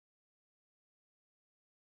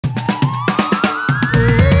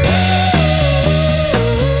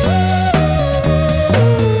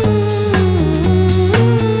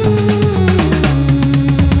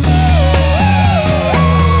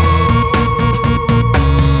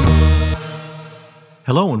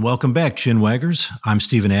Hello and welcome back, Chinwaggers. I'm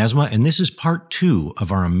Stephen Asma, and this is part 2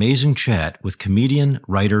 of our amazing chat with comedian,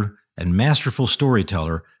 writer, and masterful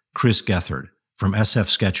storyteller Chris Gethard from SF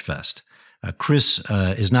Sketchfest. Chris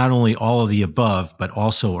is not only all of the above, but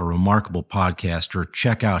also a remarkable podcaster.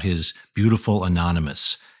 Check out his beautiful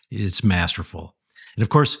Anonymous. It's masterful. And of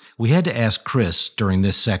course, we had to ask Chris during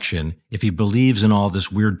this section if he believes in all this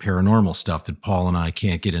weird paranormal stuff that Paul and I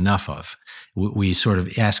can't get enough of. We sort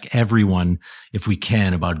of ask everyone if we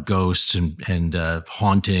can about ghosts and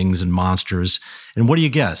hauntings and monsters. And what do you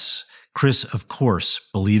guess? Chris, of course,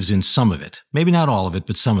 believes in some of it. Maybe not all of it,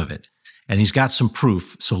 but some of it. And he's got some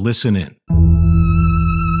proof, so listen in.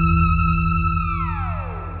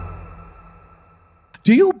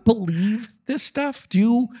 Do you believe this stuff?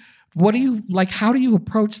 What do you, like, how do you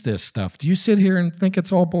approach this stuff? Do you sit here and think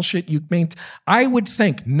it's all bullshit? I would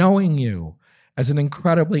think, knowing you as an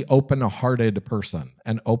incredibly open-hearted person,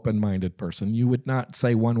 an open-minded person, you would not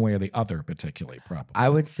say one way or the other particularly, probably. I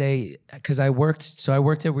would say, because I worked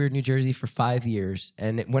at Weird New Jersey for 5 years,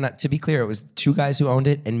 and to be clear, it was 2 guys who owned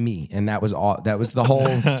it and me, and that was the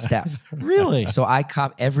whole staff. Really? So I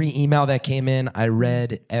copied every email that came in, I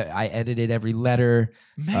read, I edited every letter.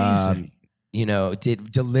 Amazing.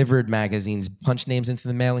 Delivered magazines, punched names into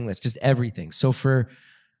the mailing list, just everything. So for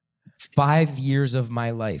 5 years of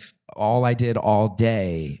my life, all I did all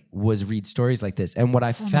day was read stories like this. And what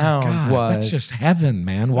I found was... That's just heaven,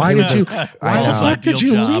 man. Why the fuck did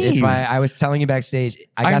you leave? If I was telling you backstage,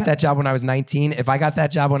 I got that job when I was 19. If I got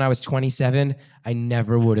that job when I was 27, I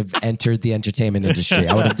never would have entered the entertainment industry.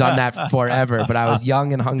 I would have done that forever. But I was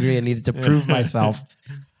young and hungry and needed to prove myself.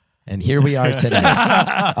 And here we are today.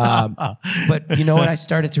 But you know what I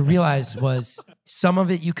started to realize was some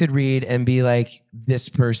of it you could read and be like, this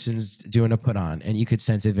person's doing a put on, and you could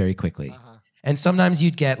sense it very quickly. And sometimes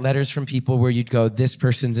you'd get letters from people where you'd go, this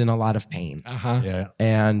person's in a lot of pain.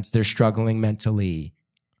 And they're struggling mentally.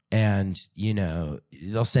 And,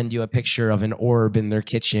 they'll send you a picture of an orb in their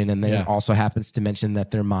kitchen, and then it also happens to mention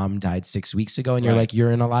that their mom died 6 weeks ago, and you're like,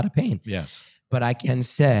 you're in a lot of pain. Yes. But I can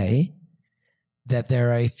say that there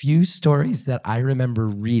are a few stories that I remember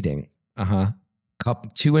reading,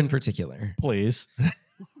 2 in particular. Please.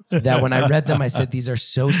 That when I read them, I said, these are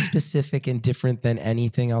so specific and different than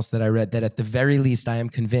anything else that I read, that at the very least, I am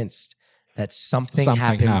convinced that something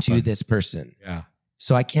happened to this person. Yeah.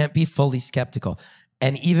 So I can't be fully skeptical.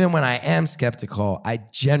 And even when I am skeptical, I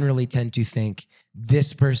generally tend to think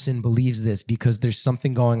this person believes this because there's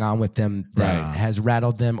something going on with them that has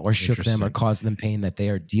rattled them or shook them or caused them pain that they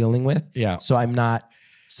are dealing with. Yeah. So I'm not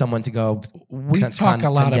someone to go. We talk a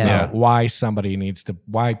lot about why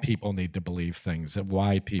people need to believe things, and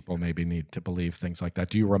why people maybe need to believe things like that.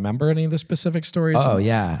 Do you remember any of the specific stories? Oh,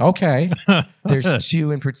 yeah. Okay. There's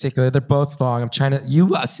 2 in particular. They're both long. I'm trying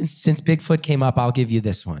to, since Bigfoot came up, I'll give you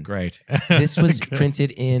this one. Great. This was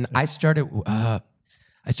printed in, I started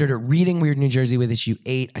reading Weird New Jersey with issue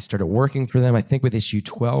 8. I started working for them, I think, with issue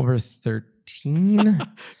 12 or 13.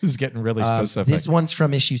 This is getting really specific. This one's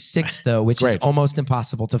from issue 6, though, which is almost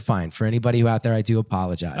impossible to find. For anybody who out there, I do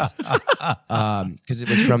apologize. Because it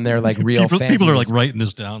was from their real fans. People are writing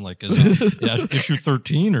this down, is it issue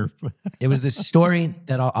 13 or? It was this story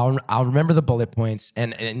that I'll remember the bullet points.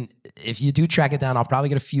 And if you do track it down, I'll probably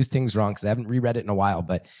get a few things wrong because I haven't reread it in a while.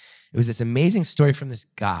 But it was this amazing story from this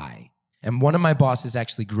guy. And one of my bosses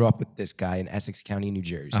actually grew up with this guy in Essex County, New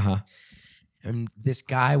Jersey. And this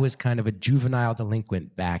guy was kind of a juvenile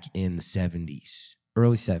delinquent back in the 70s,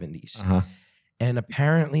 early 70s. And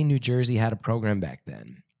apparently New Jersey had a program back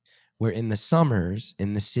then where in the summers,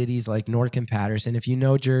 in the cities like Newark and Patterson, if you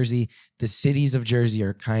know Jersey, the cities of Jersey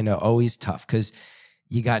are kind of always tough because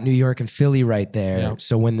you got New York and Philly right there. Yeah.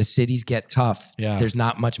 So when the cities get tough, there's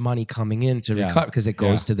not much money coming in to recover because it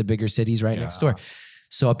goes to the bigger cities right next door.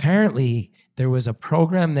 So apparently there was a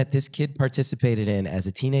program that this kid participated in as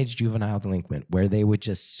a teenage juvenile delinquent where they would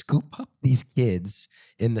just scoop up these kids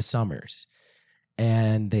in the summers.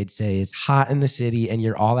 And they'd say, it's hot in the city and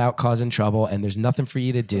you're all out causing trouble and there's nothing for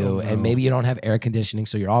you to do. And maybe you don't have air conditioning,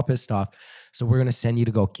 so you're all pissed off. So we're going to send you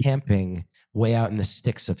to go camping way out in the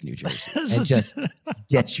sticks of New Jersey and just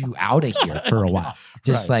get you out of here for a while.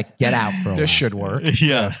 Just get out for a while. This should work.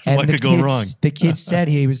 Yeah. And what could go wrong? The kid said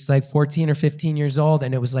he was 14 or 15 years old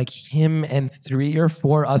and it was him and 3 or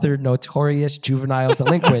 4 other notorious juvenile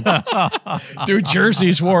delinquents. New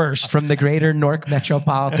Jersey's worst. From the greater Newark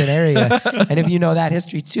metropolitan area. And if you know that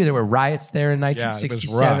history too, there were riots there in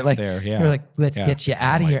 1967. They were like, let's get you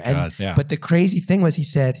out of here. But the crazy thing was, he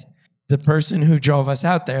said, the person who drove us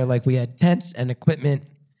out there, we had tents and equipment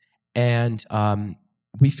and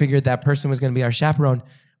we figured that person was going to be our chaperone.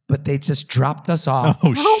 but they just dropped us off.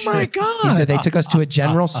 Oh my God. He said they took us to a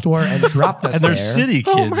general store and dropped us And there. they're city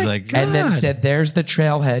kids. Like, And then said, there's the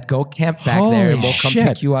trailhead. Go camp back there and we'll come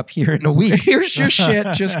pick you up here in a week. Here's your shit.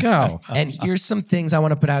 Just go. And here's some things I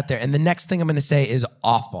want to put out there. And the next thing I'm going to say is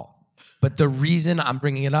awful. But the reason I'm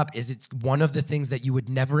bringing it up is it's one of the things that you would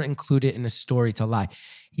never include it in a story to lie.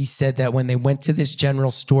 He said that when they went to this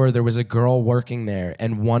general store, there was a girl working there.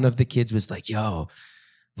 And one of the kids was like, yo,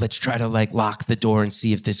 let's try to like lock the door and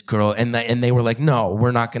see if this girl, and they were like, no,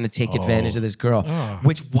 we're not going to take advantage of this girl.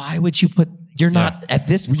 Which, why would you put, you're not, at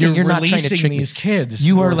this point, you're not trying to trick these kids.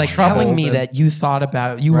 You are like telling me that you thought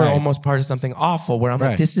about, you were almost part of something awful where I'm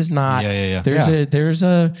like, this is not,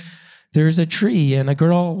 there's a tree and a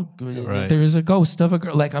girl, there's a ghost of a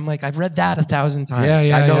girl. Like, I'm like, I've read that 1,000 times.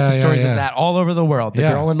 I know the stories of that all over the world. The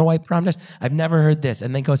girl in the white prom dress. I've never heard this.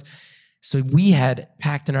 And then goes, so we had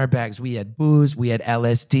packed in our bags, we had booze, we had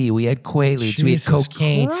LSD, we had Quaaludes, we had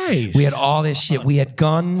cocaine, we had all this shit. We had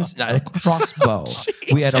guns, a crossbow,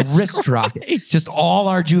 we had a wrist rocket. Just all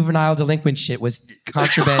our juvenile delinquent shit was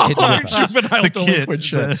contraband hidden with us. Juvenile delinquent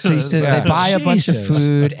shit. So he says they buy a bunch of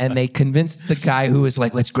food and they convince the guy who is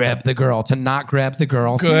like, let's grab the girl, to not grab the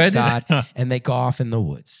girl. Good. God. And they go off in the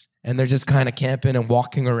woods. And they're just kind of camping and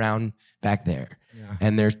walking around back there.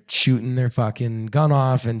 And they're shooting their fucking gun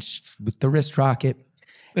off and with the wrist rocket.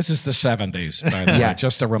 This is the 70s, by the way.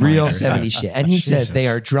 Just a reminder. Real 70s shit. And he says they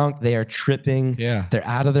are drunk, they are tripping, they're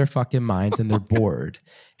out of their fucking minds, and they're bored.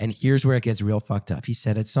 And here's where it gets real fucked up. He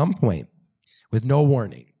said at some point, with no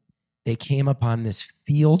warning, they came upon this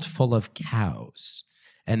field full of cows.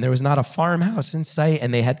 And there was not a farmhouse in sight,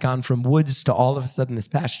 and they had gone from woods to all of a sudden this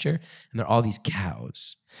pasture, and there are all these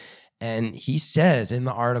cows. And he says in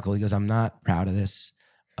the article, he goes, I'm not proud of this,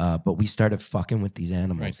 but we started fucking with these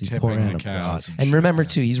animals, these poor animals. Cows and remember,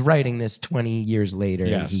 too, he's writing this 20 years later,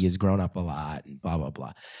 and he has grown up a lot and blah, blah,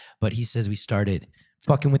 blah. But he says we started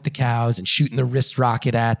fucking with the cows and shooting the wrist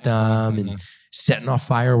rocket at them and setting off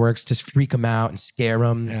fireworks to freak them out and scare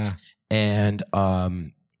them. And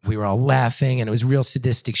we were all laughing, and it was real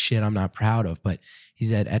sadistic shit I'm not proud of. But he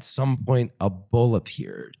said at some point a bull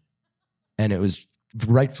appeared, and it was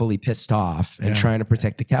rightfully pissed off and trying to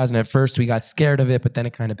protect the cows. And at first we got scared of it, but then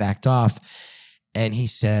it kind of backed off. And he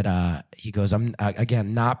said, he goes, I'm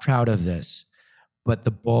again not proud of this, but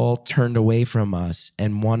the bull turned away from us,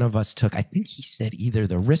 and one of us took, I think he said either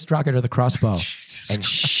the wrist rocket or the crossbow, and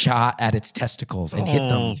shot at its testicles and hit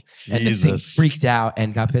them. And the thing freaked out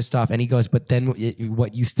and got pissed off. And he goes, but then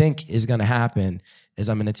what you think is going to happen is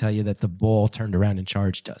I'm going to tell you that the bull turned around and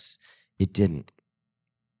charged us. It didn't.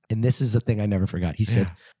 And this is the thing I never forgot. He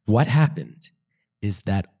said, what happened is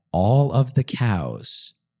that all of the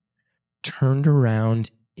cows turned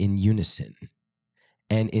around in unison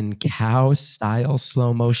and in cow-style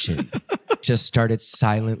slow motion just started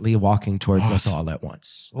silently walking towards us all at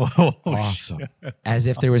once. Awesome. As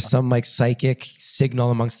if there was some like psychic signal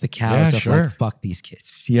amongst the cows of like, fuck these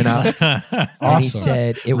kids, you know? And he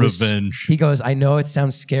said it was, revenge. He goes, I know it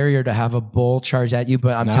sounds scarier to have a bull charge at you,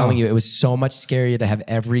 but I'm telling you, it was so much scarier to have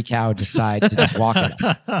every cow decide to just walk at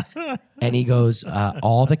us. And he goes,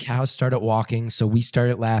 all the cows started walking, so we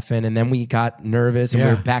started laughing, and then we got nervous and we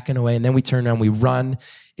were backing away, and then we turned around, we run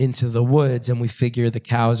into the woods, and we figure the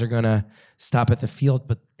cows are gonna stop at the field,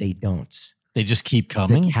 but they don't. They just keep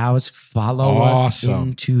coming? The cows follow us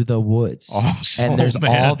into the woods. And there's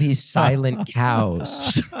all these silent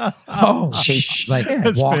cows chase, like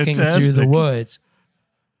walking through the woods.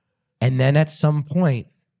 And then at some point,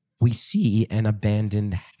 we see an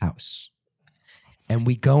abandoned house. And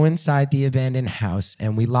we go inside the abandoned house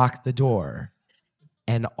and we lock the door.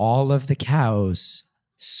 And all of the cows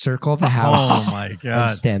circle the house and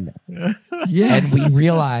stand there. And we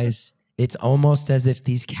realize it's almost as if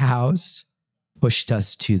these cows pushed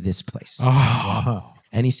us to this place.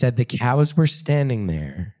 And he said the cows were standing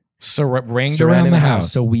there. Ringed around the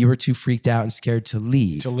house. So we were too freaked out and scared to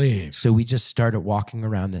leave. So we just started walking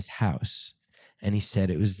around this house. And he said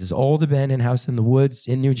it was this old abandoned house in the woods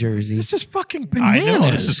in New Jersey. This is fucking bananas. I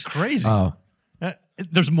know, this is crazy.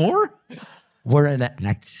 There's more? We're in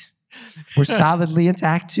act. We're solidly into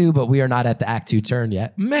act 2, but we are not at the act 2 turn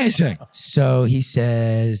yet. Amazing. So he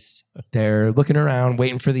says they're looking around,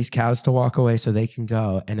 waiting for these cows to walk away so they can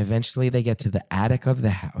go. And eventually they get to the attic of the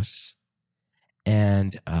house.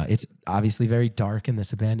 And it's obviously very dark in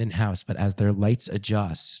this abandoned house, but as their lights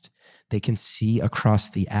adjust, they can see across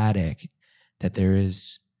the attic that there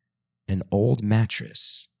is an old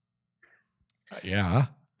mattress.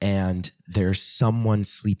 And there's someone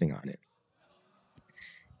sleeping on it.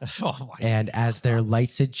 And as their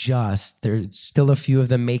lights adjust, there's still a few of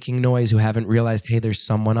them making noise who haven't realized, hey, there's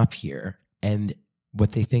someone up here. And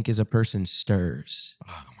what they think is a person stirs.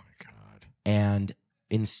 Oh my God. And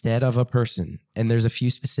instead of a person, and there's a few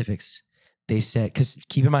specifics, they said, because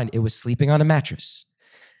keep in mind, it was sleeping on a mattress.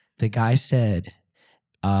 The guy said,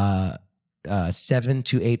 7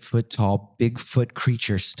 to 8 foot tall Bigfoot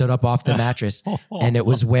creature stood up off the mattress and it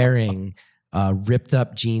was wearing ripped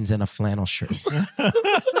up jeans and a flannel shirt.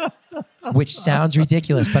 Which sounds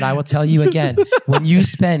ridiculous, but I will tell you again, when you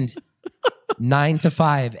spend 9 to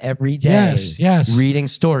 5 every day reading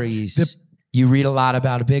stories, you read a lot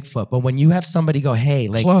about a Bigfoot. But when you have somebody go, hey,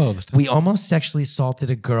 like, clothed, we almost sexually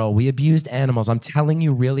assaulted a girl, we abused animals, I'm telling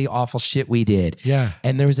you really awful shit we did. Yeah.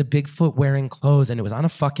 And there was a Bigfoot wearing clothes and it was on a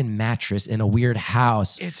fucking mattress in a weird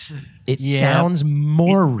house. It sounds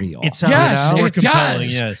more real. It sounds more compelling.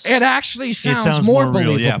 Does. Yes. It actually sounds more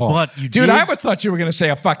believable. Real, yeah. But you Dude, I thought you were going to say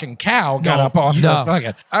a fucking cow got up off the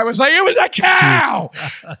fucking. I was like, it was a cow.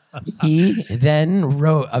 He then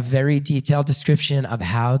wrote a very detailed description of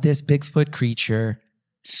how this Bigfoot creature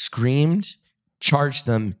screamed, charged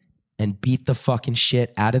them, and beat the fucking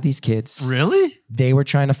shit out of these kids. Really? They were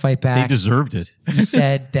trying to fight back. They deserved it. He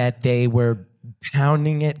said that they were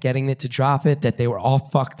pounding it, getting it to drop it, that they were all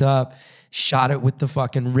fucked up, shot it with the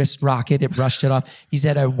fucking wrist rocket, it brushed it off. He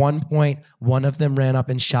said at one point, one of them ran up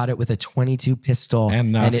and shot it with a .22 pistol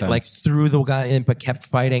and it like threw the guy in, but kept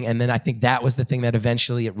fighting. And then I think that was the thing that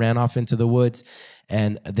eventually it ran off into the woods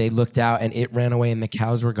and they looked out and it ran away and the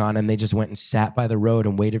cows were gone and they just went and sat by the road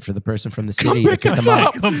and waited for the person from the city to pick them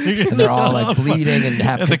up. And they're all like bleeding and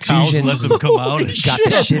have confusion. The cows let them come out. Got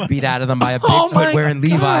the shit beat out of them by a Bigfoot wearing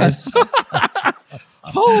Levi's.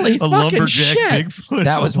 Holy fucking shit. Bigfoot.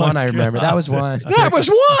 That was one I remember. That was one. That was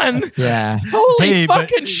one. Yeah. Holy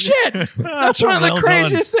fucking shit. That's one of the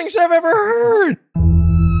craziest things I've ever heard.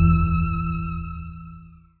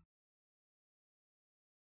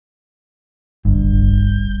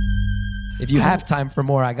 If you have time for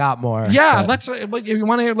more, I got more. Yeah, let's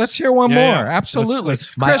hear one more. Absolutely.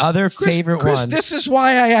 My other favorite Chris, one. This is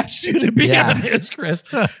why I asked you to be on this, Chris.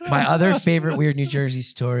 My other favorite weird New Jersey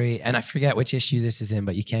story, and I forget which issue this is in,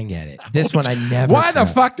 but you can get it. This one I never. Why the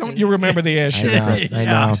fuck don't you remember the issue?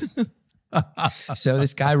 I know. So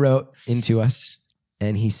this guy wrote into us,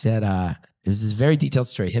 and he said, it was this very detailed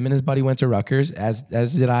story. Him and his buddy went to Rutgers, as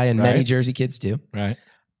did I, and many Jersey kids do. Right.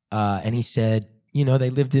 And he said, you know, they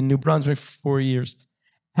lived in New Brunswick for 4 years,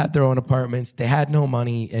 had their own apartments. They had no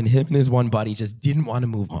money, and him and his one buddy just didn't want to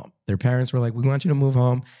move home. Their parents were like, we want you to move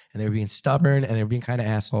home. And they were being stubborn, and they were being kind of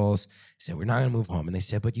assholes. They said, we're not going to move home. And they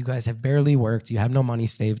said, but you guys have barely worked. You have no money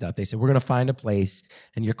saved up. They said, we're going to find a place.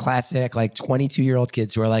 And you're classic, like 22-year-old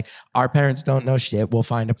kids who are like, our parents don't know shit. We'll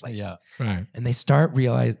find a place. Yeah, right. And they start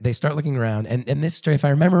looking around. And this story, if I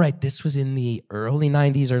remember right, this was in the early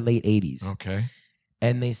 90s or late 80s. Okay.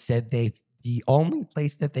 And they said the only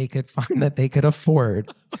place that they could find that they could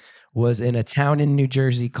afford was in a town in New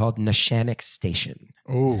Jersey called Neshannock Station.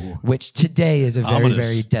 Ooh. Which today is a very,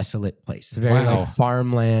 very desolate place. Very like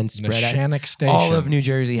farmland spread out. Neshannock Station. All of New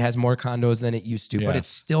Jersey has more condos than it used to, but it's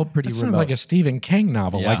still pretty remote. Sounds like a Stephen King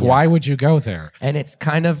novel. Like, why would you go there? And it's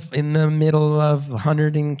kind of in the middle of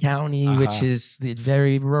Hunterdon County, which is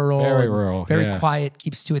very rural. Very quiet,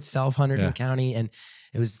 keeps to itself, Hunterdon County. And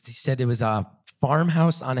he said it was a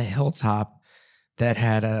farmhouse on a hilltop that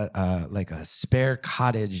had a spare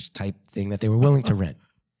cottage type thing that they were willing to rent.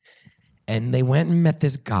 And they went and met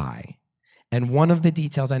this guy. And one of the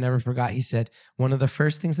details I never forgot, he said, one of the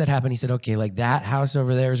first things that happened, he said, okay, like that house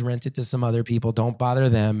over there is rented to some other people. Don't bother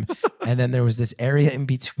them. And then there was this area in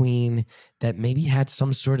between that maybe had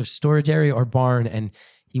some sort of storage area or barn. And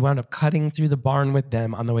he wound up cutting through the barn with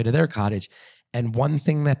them on the way to their cottage. And one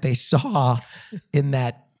thing that they saw in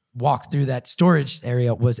that walk through that storage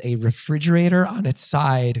area was a refrigerator on its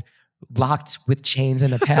side locked with chains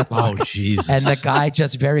and a padlock. Oh, Jesus. And the guy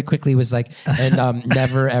just very quickly was like, and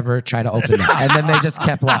never ever try to open that. And then they just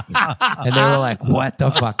kept walking. And they were like, what the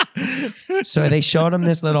fuck? So they showed him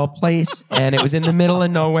this little place and it was in the middle of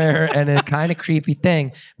nowhere and a kind of creepy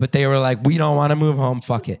thing. But they were like, we don't want to move home.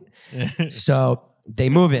 Fuck it. So they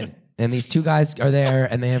move in. And these two guys are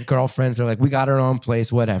there and they have girlfriends. They're like, we got our own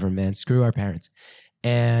place, whatever, man. Screw our parents.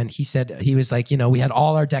 And he said, he was like, you know, we had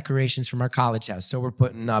all our decorations from our college house. So we're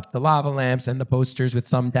putting up the lava lamps and the posters with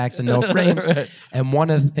thumbtacks and no frames. And one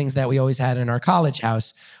of the things that we always had in our college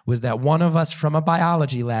house was that one of us from a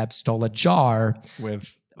biology lab stole a jar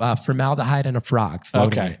with formaldehyde and a frog.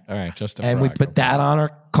 Okay. All right. Just a frog. And we put that on our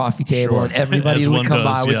coffee table and everybody who would come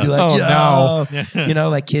by would be like, oh, no. You know,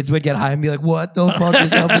 like kids would get high and be like, what the fuck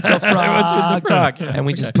is up with the frog? What's with the frog? Yeah, and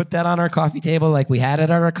we just put that on our coffee table like we had it at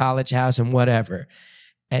our college house and whatever.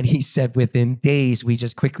 And he said within days, we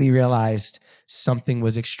just quickly realized something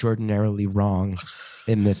was extraordinarily wrong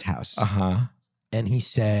in this house. And he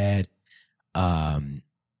said,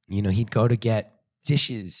 he'd go to get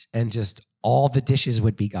dishes and just all the dishes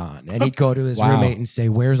would be gone. And he'd go to his roommate and say,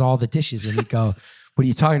 where's all the dishes? And he'd go, what are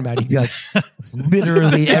you talking about? He'd be like,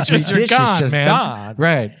 literally every dish is just gone.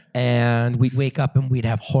 Right. And we'd wake up and we'd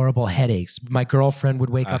have horrible headaches. My girlfriend would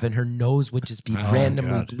wake up and her nose would just be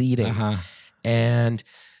randomly bleeding. And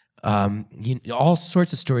all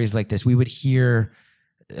sorts of stories like this. We would hear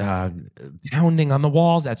pounding on the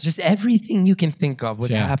walls. That's just everything you can think of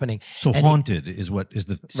was happening. So and haunted is what is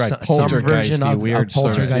the some version of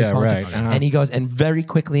poltergeist haunted. Right. And he goes, and very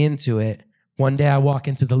quickly into it, one day I walk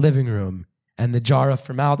into the living room and the jar of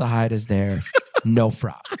formaldehyde is there. No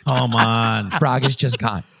frog. Come on. Frog is just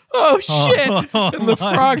gone. Oh, shit. And the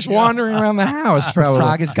frog's wandering around the house. The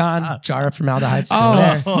frog is gone. Jar of formaldehyde still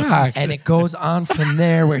there. Fuck. And it goes on from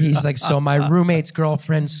there where he's like, so my roommate's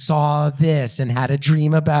girlfriend saw this and had a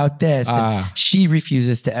dream about this. And she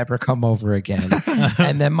refuses to ever come over again.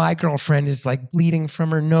 And then my girlfriend is like bleeding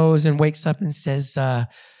from her nose and wakes up and says,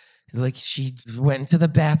 like she went into the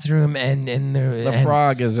bathroom and the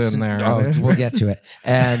frog is in there. Oh, we'll get to it.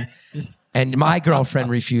 And my girlfriend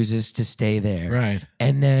refuses to stay there. Right.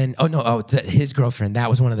 And then, his girlfriend, that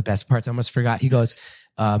was one of the best parts. I almost forgot. He goes,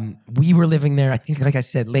 we were living there, I think, like I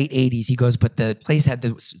said, late 80s. He goes, but the place had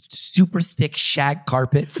the super thick shag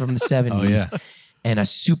carpet from the 70s and a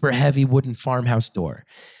super heavy wooden farmhouse door.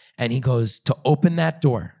 And he goes, to open that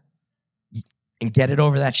door and get it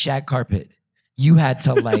over that shag carpet, you had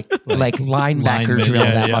to like linebacker drill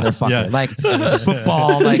that motherfucker. Like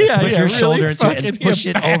football, put your shoulder into it and push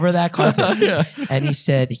it over that carpet. And he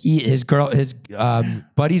said his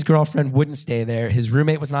buddy's girlfriend wouldn't stay there. His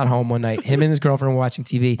roommate was not home one night. Him and his girlfriend were watching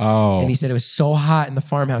TV. And he said it was so hot in the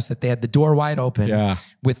farmhouse that they had the door wide open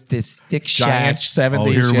with this thick giant shag. 70s. Oh,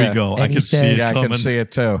 here we go. And I can see it. I can see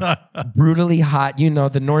it too. Brutally hot. You know,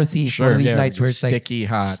 the Northeast, one of these nights where it's sticky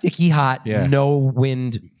hot, no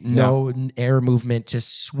wind, no air movement,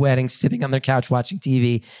 just sweating, sitting on their couch watching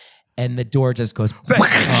TV, and the door just goes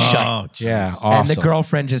shut. Yeah, awesome. And the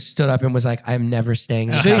girlfriend just stood up and was like, "I'm never staying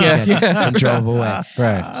in this house again," and drove away.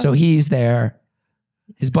 Right. So he's there.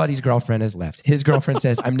 His buddy's girlfriend has left. His girlfriend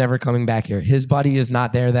says, "I'm never coming back here." His buddy is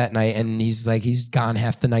not there that night, and he's gone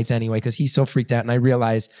half the nights anyway because he's so freaked out. And I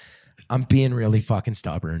realize I'm being really fucking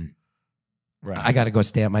stubborn. Right. I got to go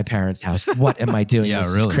stay at my parents' house. What am I doing?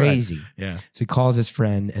 This is crazy. Right. Yeah. So he calls his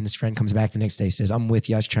friend, and his friend comes back the next day, says, I'm with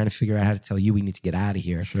you. I was trying to figure out how to tell you we need to get out of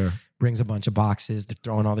here. Sure. Brings a bunch of boxes. They're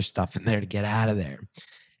throwing all their stuff in there to get out of there.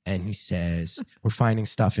 And he says, we're finding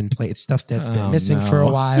stuff in plates, stuff that's been missing for a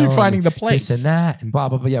while. You're finding the plates. This and that, and blah,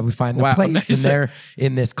 blah, blah. Yeah, we find the plates, and they're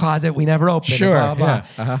in this closet we never opened. Sure. And blah,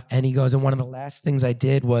 blah. And he goes, and one of the last things I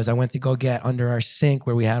did was I went to go get under our sink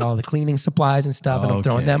where we had all the cleaning supplies and stuff, and I'm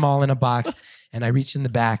throwing them all in a box. And I reach in the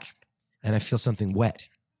back, and I feel something wet.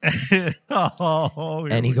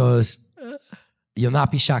 And he goes, you'll not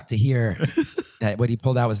be shocked to hear that what he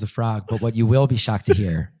pulled out was the frog, but what you will be shocked to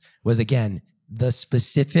hear was, again, the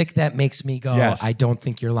specific that makes me go, I don't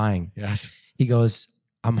think you're lying. Yes. He goes,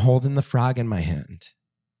 I'm holding the frog in my hand,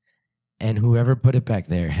 and whoever put it back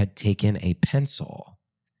there had taken a pencil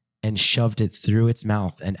and shoved it through its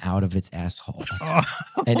mouth and out of its asshole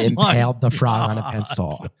and impaled the frog on a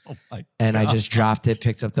pencil. And I just dropped it,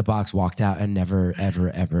 picked up the box, walked out, and never,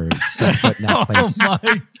 ever, ever stepped foot in that place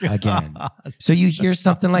again. So you hear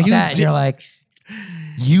something like that and you're like,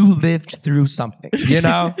 you lived through something, you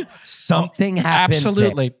know? Something happened.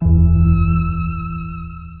 Absolutely.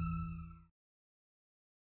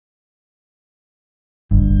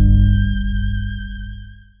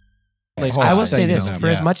 I will say this, for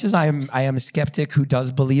as much as I am a skeptic who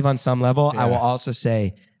does believe on some level, I will also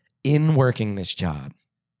say, in working this job,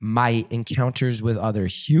 my encounters with other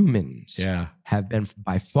humans have been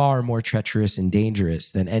by far more treacherous and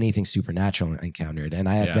dangerous than anything supernatural I encountered. And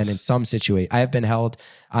I have been in some situation. I have been held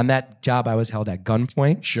on that job. I was held at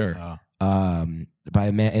gunpoint. Sure. By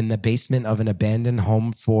a man in the basement of an abandoned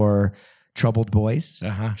home for troubled boys.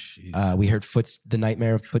 We heard the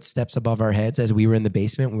nightmare of footsteps above our heads as we were in the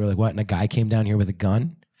basement. We were like, what? And a guy came down here with a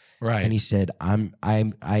gun. Right. And he said,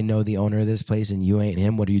 I know the owner of this place and you ain't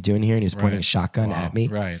him. What are you doing here? And he's pointing a shotgun at me.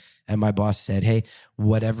 Right. And my boss said, hey,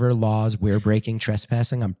 whatever laws we're breaking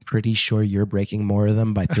trespassing, I'm pretty sure you're breaking more of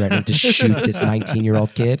them by threatening to shoot this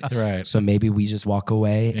 19-year-old kid. Right. So maybe we just walk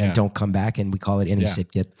away and don't come back and we call it in. He said,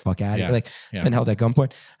 get the fuck out of here. Been held at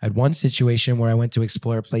gunpoint. I had one situation where I went to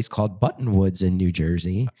explore a place called Buttonwoods in New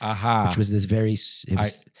Jersey, which was this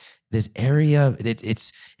this area.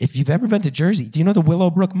 It's if you've ever been to Jersey, do you know the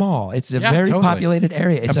Willowbrook Mall? It's a very totally. populated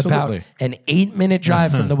area. It's Absolutely. about an 8-minute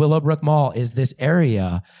drive from the Willowbrook Mall. Is this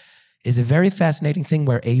area is a very fascinating thing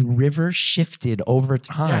where a river shifted over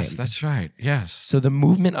time. Yes, that's right. Yes. So the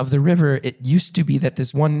movement of the river, it used to be that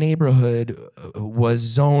this one neighborhood was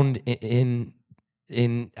zoned in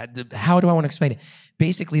how do I want to explain it?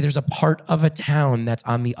 Basically, there's a part of a town that's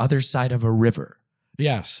on the other side of a river.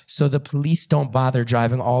 Yes. So the police don't bother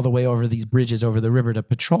driving all the way over these bridges over the river to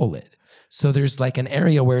patrol it. So there's like an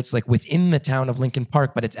area where it's like within the town of Lincoln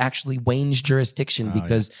Park, but it's actually Wayne's jurisdiction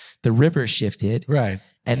because the river shifted. Right.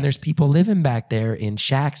 And there's people living back there in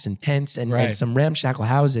shacks and tents and some ramshackle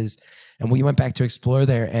houses. And we went back to explore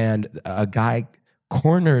there, and a guy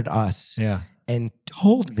cornered us and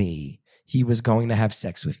told me he was going to have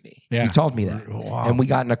sex with me. Yeah. He told me that. Wow. And we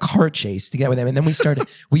got in a car chase to get with him. And then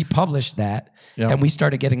we published that. And we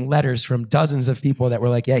started getting letters from dozens of people that were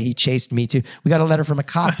like, yeah, he chased me too. We got a letter from a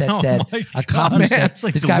cop that said,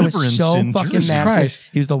 Like this guy was so Deliverance in fucking Jersey. massive. Christ.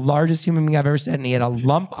 He was the largest human being I've ever seen. And he had a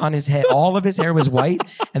lump on his head. All of his hair was white.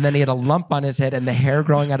 And then he had a lump on his head, and the hair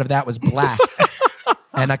growing out of that was black.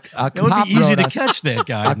 And a cop It would be easy wrote to us- catch that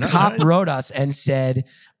guy. A cop wrote us and said,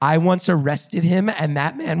 I once arrested him, and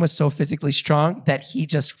that man was so physically strong that he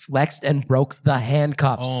just flexed and broke the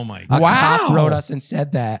handcuffs. Oh, my A God. cop wrote us and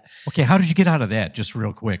said that. Okay, how did you get out of that? Just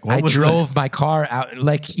real quick. What I was drove my car out.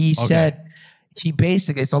 Like he said, he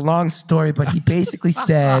basically, it's a long story, but he basically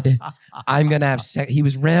said, I'm going to have sex. He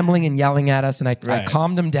was rambling and yelling at us, and I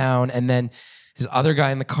calmed him down. And then his other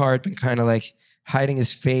guy in the car had been kind of like hiding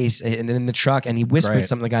his face in the truck, and he whispered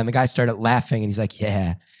something to the guy, and the guy started laughing, and he's like,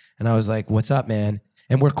 yeah. And I was like, what's up, man?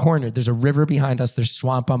 And we're cornered. There's a river behind us. There's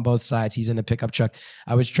swamp on both sides. He's in a pickup truck.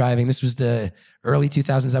 I was driving. This was the early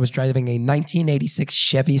 2000s. I was driving a 1986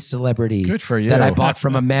 Chevy Celebrity. Good for you. That I bought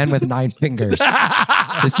from a man with 9 fingers.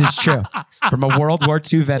 This is true. From a World War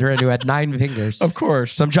II veteran who had 9 fingers. Of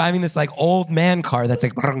course. So I'm driving this like old man car that's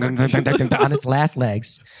like on its last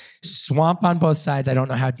legs. Swamp on both sides. I don't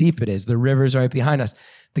know how deep it is. The river's right behind us.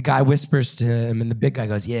 The guy whispers to him, and the big guy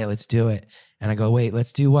goes, yeah, let's do it. And I go, wait,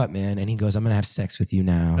 let's do what, man? And he goes, I'm going to have sex with you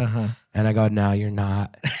now. And I go, no, you're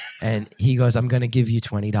not. And he goes, I'm going to give you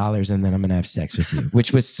 $20 and then I'm going to have sex with you,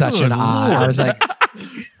 which was such an odd. I was like,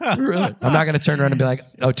 I'm not going to turn around and be like,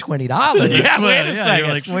 oh, $20. Yeah, wait a second.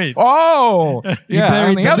 You're like, wait. Oh, yeah. buried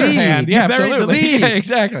On the the other lead. hand, You yeah, buried the absolutely. lead. Yeah,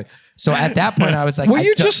 exactly. So at that point, I was like, Were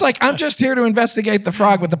you just like, I'm just here to investigate the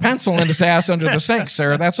frog with the pencil in his ass under the sink,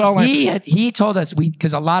 sir? That's all. He told us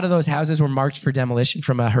because a lot of those houses were marked for demolition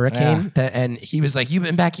from a hurricane, and he was like, "You've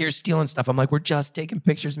been back here stealing stuff." I'm like, "We're just taking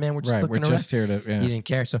pictures, man. We're just Right, looking we're around." just here to. He didn't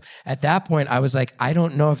care. So at that point, I was like, I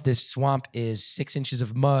don't know if this swamp is 6 inches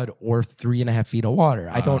of mud or 3.5 feet of water.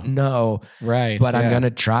 I don't know. Right, But I'm yeah. gonna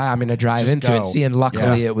try. I'm gonna drive Just into go. it, see. And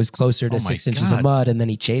luckily, Yeah. it was closer to Oh my 6 inches of God. mud, and then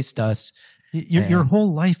he chased us. Your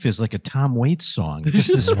whole life is like a Tom Waits song. Just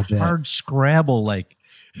this bit. hard scrabble, like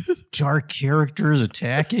dark characters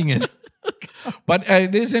attacking and But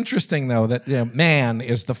it is interesting, though, that man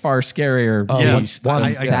is the far scarier beast. I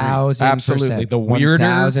agree. 1,000%. Absolutely. The weirder,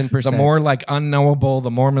 1,000%. the more like unknowable,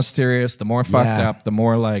 the more mysterious, the more fucked Yeah. up, the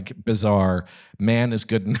more like bizarre. Man is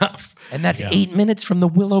good enough. And that's 8 minutes from the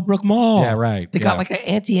Willowbrook Mall. Yeah, right. They got Yeah. like an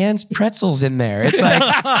Auntie Anne's pretzels in there. It's like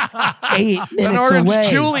 8 minutes An Orange away.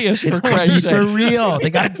 Julius, for It's Christ's for sake. real. They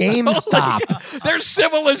got a GameStop. There's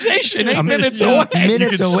civilization 8 I'm minutes minutes, away.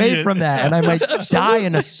 minutes You can away see it. from that, and I might die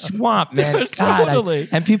in a swamp, man. God, Totally.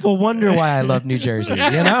 and people wonder why I love New Jersey. You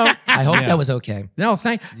know, I hope that was okay. No,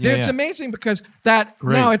 it's amazing because that,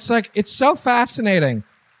 Great. no, it's like, it's so fascinating.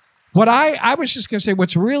 What I was just going to say,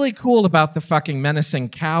 what's really cool about the fucking menacing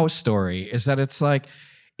cow story is that it's like,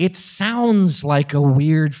 it sounds like a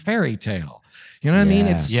weird fairy tale. You know what I mean?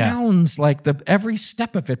 It Yeah. sounds like every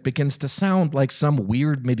step of it begins to sound like some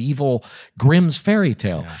weird medieval Grimm's fairy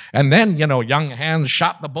tale. And then, young Hans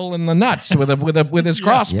shot the bull in the nuts with his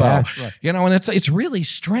crossbow. Yeah. And it's really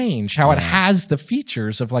strange how it has the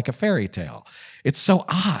features of like a fairy tale. It's so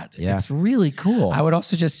odd. Yeah. It's really cool. I would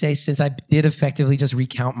also just say, since I did effectively just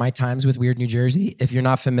recount my times with Weird New Jersey, if you're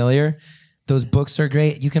not familiar, those books are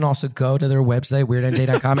great. You can also go to their website,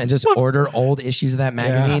 weirdnj.com, and just order old issues of that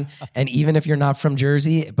magazine. And even if you're not from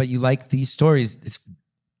Jersey, but you like these stories, it's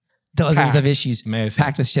dozens Packed. of issues Amazing.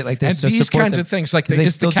 packed with shit like this. and So these support kinds them, of things, like 'cause they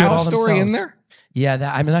is the still do it cow all story in themselves. there?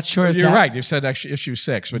 Yeah, I'm not sure if You're that, right. You said actually issue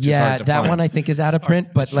 6, which is hard to that find. one I think is out of print,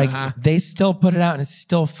 but like they still put it out and it's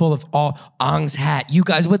still full of all ONG'S hat. You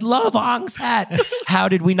guys would love ONG'S hat. How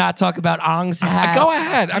did we not talk about ONG'S hat? Go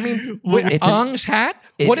ahead. I mean, It's ONG'S hat?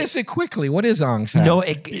 What is it quickly? What is ONG'S hat? No,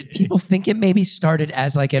 people think it maybe started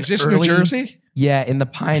as like an is this early, New Jersey? Yeah, in the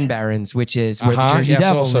Pine Barrens, which is where the Jersey Yes,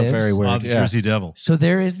 Devil also lives. very weird. The Yeah. Jersey Devil. So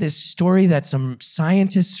there is this story that some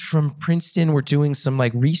scientists from Princeton were doing some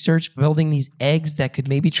like research, building these eggs that could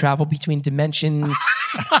maybe travel between dimensions.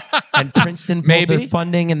 And Princeton pulled their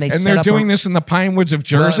funding, and they're doing this in the Pine Woods of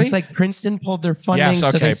Jersey. Well, it's like Princeton pulled their funding,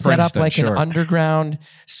 so they set up like an underground,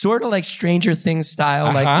 sort of like Stranger Things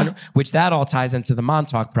style, like which that all ties into the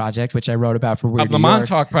Montauk Project, which I wrote about for Weird New The York.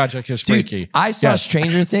 Montauk Project is freaky. I saw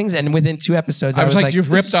Stranger Things, and within 2 episodes, I was like,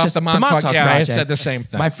 you've ripped off just the Montauk. Yeah, Project. I said the same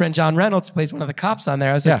thing. My friend John Reynolds plays one of the cops on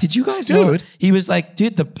there. I was like, did you guys know? He was like,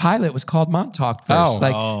 dude, the pilot was called Montauk first.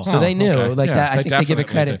 So they knew. Okay. Like that. I think they give it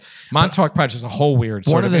credit. Did. Montauk Project is a whole weird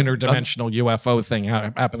sort of interdimensional UFO thing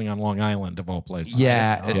happening on Long Island, of all places.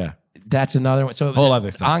 Yeah. That's another one. So whole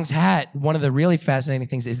other thing. ONG'S hat, one of the really fascinating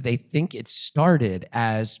things is they think it started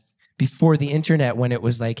as before the internet, when it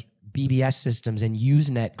was like BBS systems and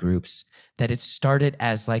Usenet groups, that it started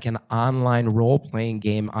as like an online role-playing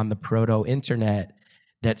game on the proto-internet,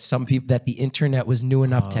 that the internet was new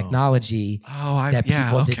enough technology that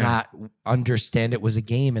people did not understand it was a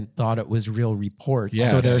game and thought it was real reports.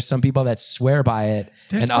 Yes. So there are some people that swear by it,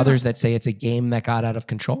 and others that say it's a game that got out of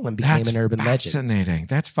control and became an urban legend. Fascinating.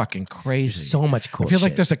 That's fucking crazy. So much cool I feel shit.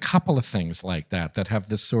 like there's a couple of things like that have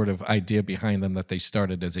this sort of idea behind them that they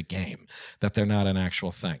started as a game, that they're not an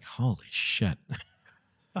actual thing. Holy shit.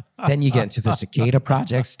 Then you get into the Cicada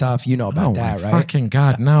Project stuff. You know about that, right? Fucking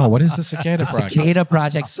God, no. What is the Cicada Project? Cicada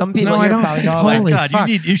Project. Some people I here don't probably think- know. Holy Like, fuck.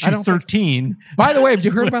 You need issue 13. By the way, have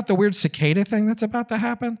you heard about the weird cicada thing that's about to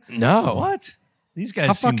happen? no. What? These guys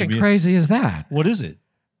How seem to fucking be... crazy is that? What is it?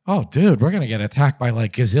 Oh, dude, we're going to get attacked by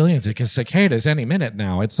like gazillions of cicadas any minute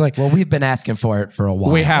now. It's like, Well, we've been asking for it for a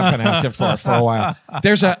while. we have been asking for it for a while.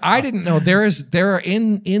 I didn't know there are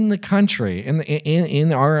in the country,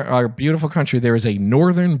 in our beautiful country, there is a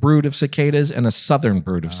northern brood of cicadas and a southern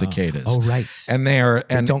brood of cicadas. Oh, right. And they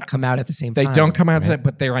don't come out at the same time. They don't come out,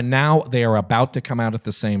 but they are about to come out at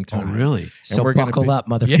the same time. Oh, really? So we're gonna buckle up,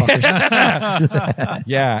 motherfuckers.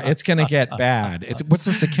 Yeah, it's going to get bad. What's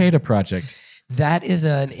the Cicada Project? That is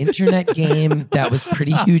an internet game that was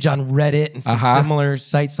pretty huge on Reddit and some similar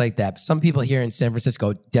sites like that. Some people here in San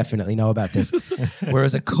Francisco definitely know about this, where it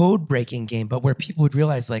was a code breaking game, but where people would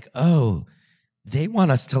realize like, oh, they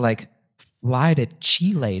want us to like fly to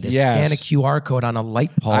Chile to scan a QR code on a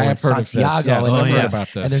light pole in Santiago. Yes, I've heard about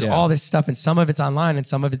this. And there's all this stuff, and some of it's online and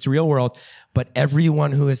some of it's real world. But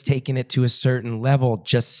everyone who has taken it to a certain level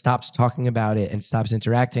just stops talking about it and stops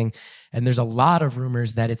interacting. And there's a lot of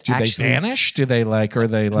rumors that it's actually... Do they vanish? Are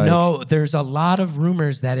they like... No, there's a lot of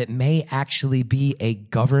rumors that it may actually be a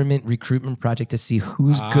government recruitment project to see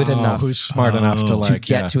who's good enough. Who's smart enough to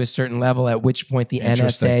get to a certain level, at which point the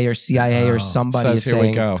NSA or CIA or somebody is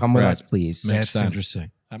saying, come with us, please. That's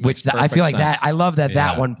interesting. Which I feel like that, I love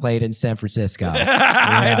that one played in San Francisco.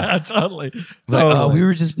 I know, totally. Like, oh, we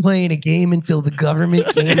were just playing a game until the government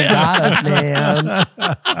came and got us, man.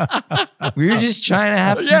 We were just trying to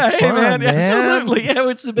have some fun, man. Absolutely. Yeah,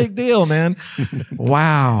 it's a big deal, man.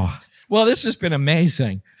 Wow. Well, this has been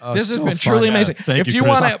amazing. This has been truly amazing. Thank If you, you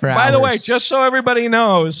Chris. want to, by the way, just so everybody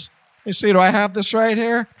knows, you see, do I have this right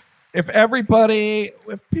here? If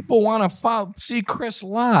people want to see Chris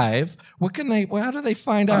live, how do they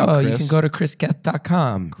find out, Oh, Chris? you can go to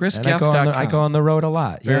chrisgeth.com. chrisgeth.com. I go on the road a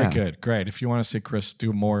lot. Very good. Great. If you want to see Chris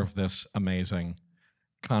do more of this amazing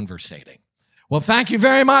conversating. Well, thank you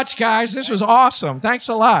very much, guys. This was awesome. Thanks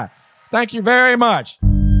a lot. Thank you very much.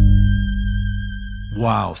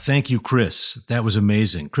 Wow. Thank you, Chris. That was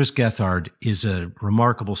amazing. Chris Gethard is a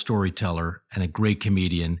remarkable storyteller and a great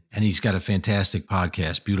comedian, and he's got a fantastic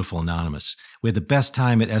podcast, Beautiful Anonymous. We had the best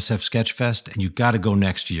time at SF Sketchfest, and you got to go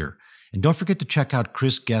next year. And don't forget to check out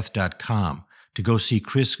chrisgeth.com to go see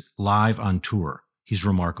Chris live on tour. He's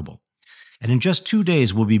remarkable. And in just 2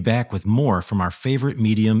 days, we'll be back with more from our favorite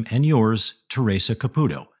medium and yours, Teresa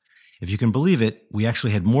Caputo. If you can believe it, we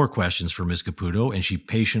actually had more questions for Ms. Caputo, and she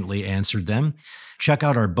patiently answered them. Check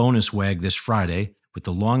out our bonus wag this Friday with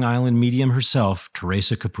the Long Island medium herself,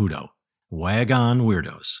 Teresa Caputo. Wag on,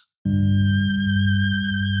 weirdos.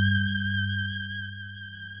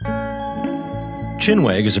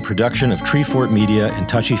 Chinwag is a production of Treefort Media and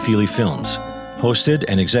Touchy Feely Films. Hosted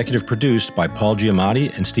and executive produced by Paul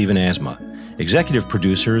Giamatti and Stephen Asma. Executive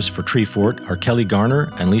producers for Treefort are Kelly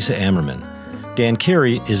Garner and Lisa Ammerman. Dan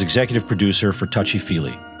Carey is executive producer for Touchy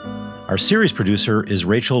Feely. Our series producer is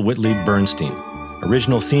Rachel Whitley Bernstein.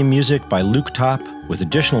 Original theme music by Luke Top, with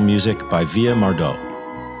additional music by Via Mardot.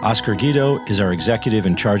 Oscar Guido is our executive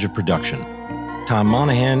in charge of production. Tom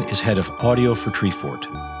Monahan is head of audio for Treefort.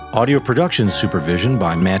 Audio production supervision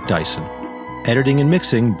by Matt Dyson. Editing and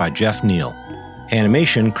mixing by Jeff Neal.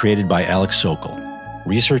 Animation created by Alex Sokol.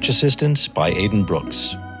 Research assistance by Aidan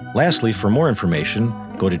Brooks. Lastly, for more information,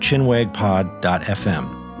 go to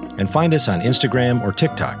chinwagpod.fm and find us on Instagram or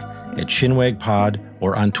TikTok at chinwagpod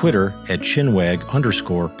or on Twitter at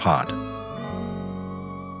chinwag_pod.